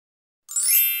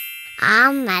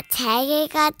엄마 책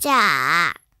읽어줘.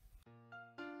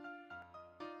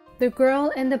 The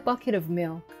Girl and the Bucket of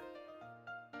Milk.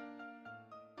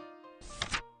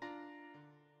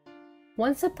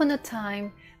 Once upon a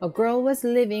time, a girl was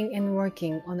living and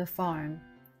working on a farm.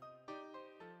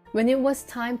 When it was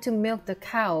time to milk the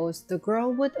cows, the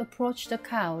girl would approach the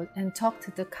cows and talk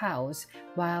to the cows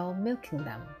while milking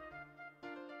them.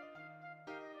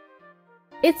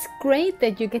 It's great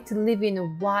that you get to live in a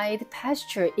wide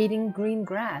pasture eating green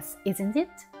grass, isn't it?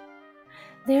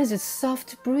 There's a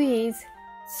soft breeze,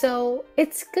 so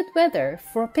it's good weather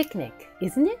for a picnic,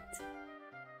 isn't it?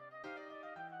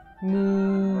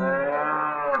 Moo.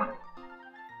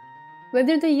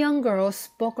 Whether the young girl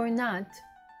spoke or not,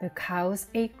 the cows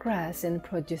ate grass and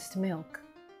produced milk.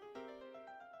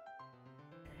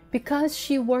 Because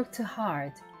she worked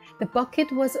hard, the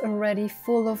bucket was already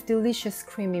full of delicious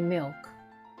creamy milk.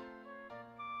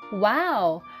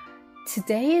 Wow!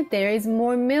 Today there is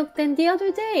more milk than the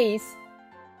other days.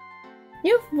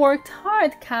 You've worked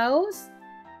hard, cows.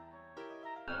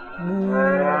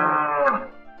 Moo.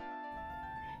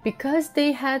 Because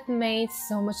they had made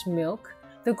so much milk,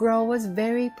 the girl was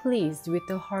very pleased with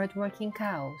the hard-working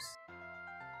cows.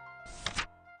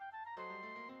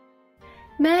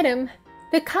 Madam,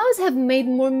 the cows have made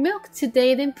more milk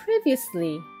today than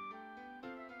previously.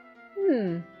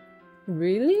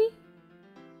 Really?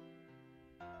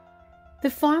 The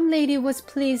farm lady was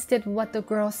pleased at what the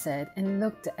girl said and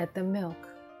looked at the milk.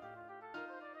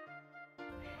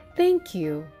 Thank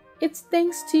you. It's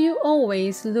thanks to you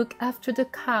always look after the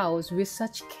cows with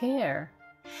such care.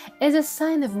 As a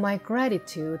sign of my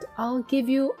gratitude, I'll give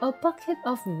you a bucket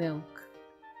of milk.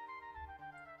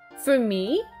 For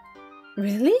me?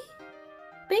 Really?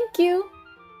 Thank you.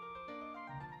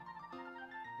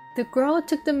 The girl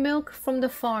took the milk from the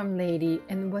farm lady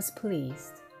and was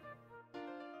pleased.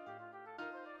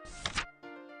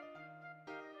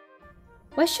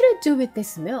 What should I do with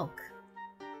this milk?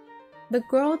 The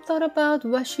girl thought about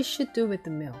what she should do with the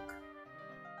milk.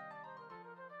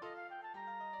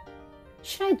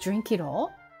 Should I drink it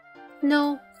all?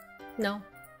 No.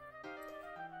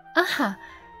 Aha!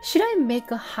 Should I make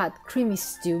a hot creamy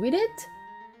stew with it?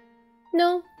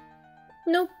 No.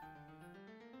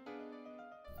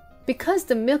 Because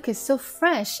the milk is so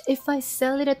fresh, if I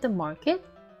sell it at the market,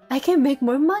 I can make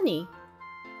more money.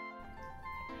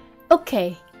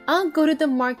 Okay, I'll go to the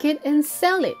market and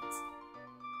sell it.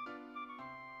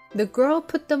 The girl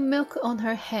put the milk on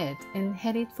her head and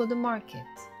headed for the market.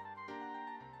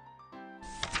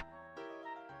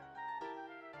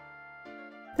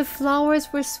 The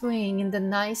flowers were swaying in the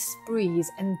nice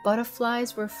breeze and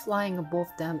butterflies were flying above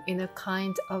them in a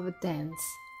kind of a dance.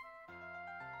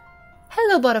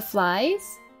 Hello,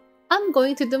 butterflies! I'm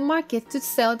going to the market to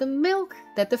sell the milk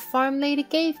that the farm lady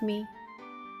gave me.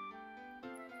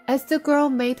 As the girl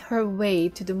made her way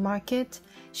to the market,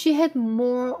 she had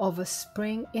more of a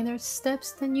spring in her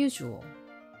steps than usual.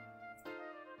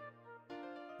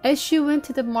 As she went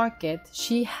to the market,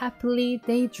 she happily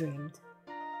daydreamed.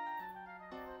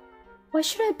 What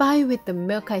should I buy with the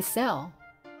milk I sell?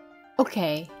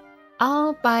 Okay,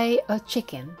 I'll buy a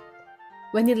chicken.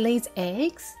 When it lays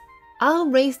eggs, I'll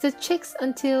raise the chicks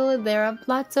until there are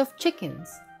lots of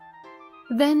chickens.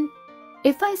 Then,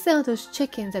 if I sell those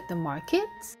chickens at the market,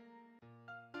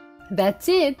 that's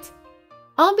it!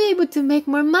 I'll be able to make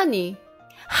more money!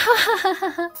 Ha ha ha ha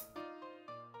ha!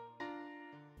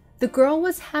 The girl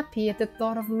was happy at the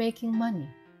thought of making money.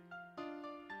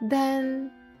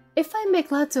 Then, if I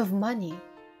make lots of money,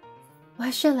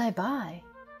 what shall I buy?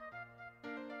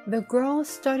 The girl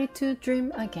started to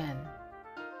dream again.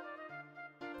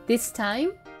 This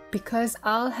time, because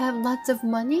I'll have lots of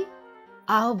money,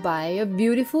 I'll buy a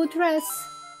beautiful dress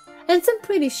and some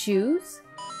pretty shoes.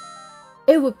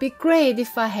 It would be great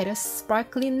if I had a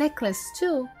sparkly necklace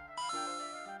too.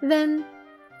 Then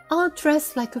I'll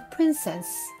dress like a princess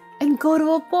and go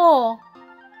to a ball.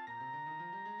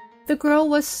 The girl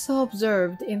was so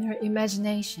absorbed in her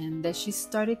imagination that she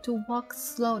started to walk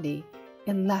slowly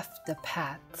and left the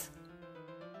path.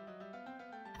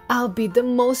 I'll be the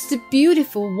most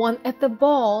beautiful one at the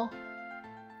ball.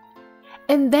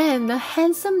 And then a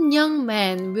handsome young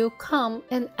man will come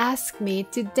and ask me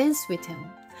to dance with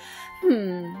him.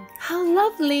 How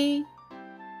lovely!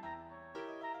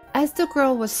 As the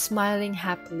girl was smiling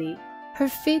happily, her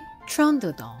feet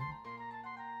trundled on.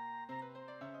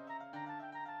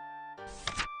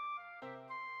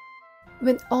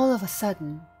 When all of a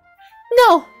sudden,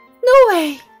 no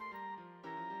way!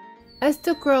 As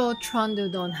the girl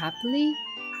trundled on happily,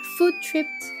 her foot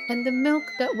tripped and the milk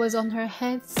that was on her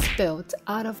head spilled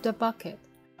out of the bucket.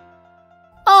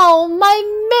 Oh, my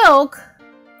milk!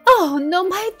 Oh, Oh no,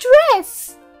 my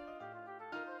dress!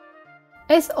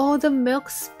 As all the milk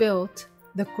spilled,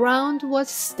 the ground was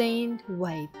stained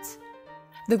white.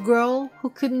 The girl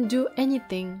who couldn't do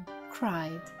anything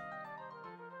cried.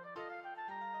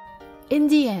 In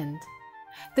the end,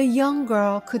 the young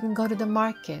girl couldn't go to the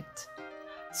market,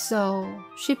 so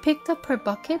she picked up her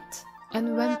bucket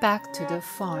and went back to the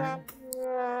farm.